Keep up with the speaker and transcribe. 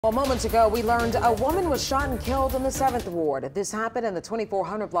Well, moments ago, we learned a woman was shot and killed in the 7th Ward. This happened in the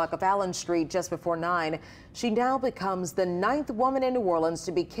 2400 block of Allen Street just before 9. She now becomes the 9th woman in New Orleans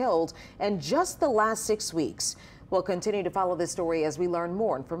to be killed in just the last 6 weeks. We'll continue to follow this story as we learn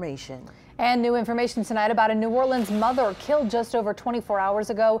more information. And new information tonight about a New Orleans mother killed just over 24 hours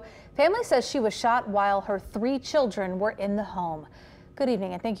ago. Family says she was shot while her 3 children were in the home. Good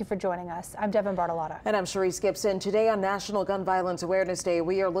evening and thank you for joining us. I'm Devin Bartolotta. And I'm Cherise Gibson. Today on National Gun Violence Awareness Day,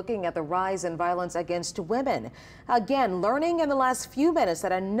 we are looking at the rise in violence against women. Again, learning in the last few minutes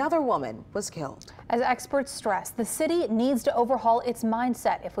that another woman was killed. As experts stress, the city needs to overhaul its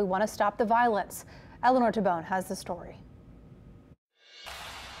mindset if we want to stop the violence. Eleanor Tabone has the story.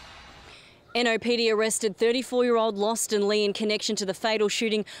 NOPD arrested 34-year-old Loston Lee in connection to the fatal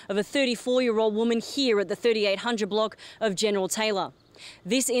shooting of a 34-year-old woman here at the 3800 block of General Taylor.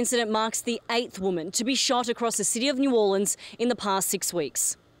 This incident marks the 8th woman to be shot across the city of New Orleans in the past 6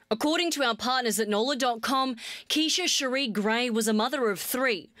 weeks. According to our partners at NOLA.com, Keisha Cherie Gray was a mother of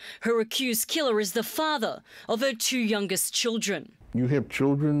 3. Her accused killer is the father of her 2 youngest children. You have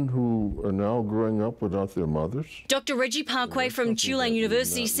children who are now growing up without their mothers? Dr. Reggie Parkway from Tulane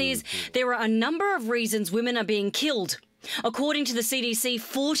University says there are a number of reasons women are being killed. According to the CDC,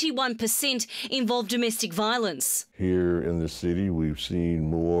 41% involve domestic violence. Here in the city, we've seen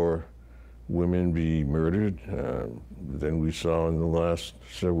more women be murdered than we saw in the last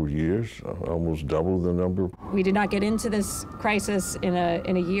several years, almost double the number. We did not get into this crisis in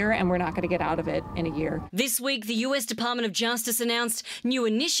a year, and we're not going to get out of it in a year. This week, the U.S. Department of Justice announced new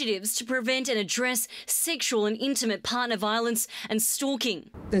initiatives to prevent and address sexual and intimate partner violence and stalking.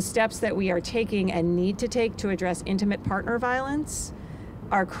 The steps that we are taking and need to take to address intimate partner violence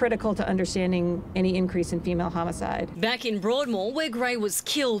are critical to understanding any increase in female homicide. Back in Broadmoor, where Gray was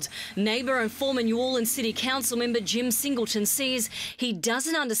killed, neighbour and former New Orleans City Council member Jim Singleton says he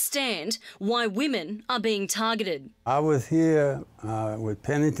doesn't understand why women are being targeted. I was here when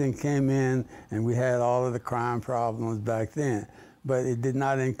Pennington came in and we had all of the crime problems back then, but it did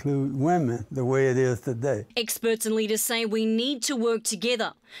not include women the way it is today. Experts and leaders say we need to work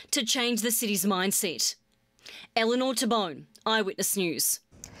together to change the city's mindset. Eleanor Tabone, Eyewitness News.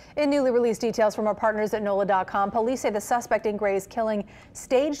 In newly released details from our partners at NOLA.com, police say the suspect in Gray's killing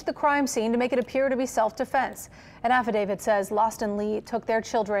staged the crime scene to make it appear to be self-defense. An affidavit says Loston Lee took their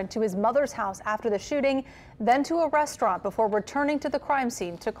children to his mother's house after the shooting, then to a restaurant before returning to the crime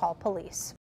scene to call police.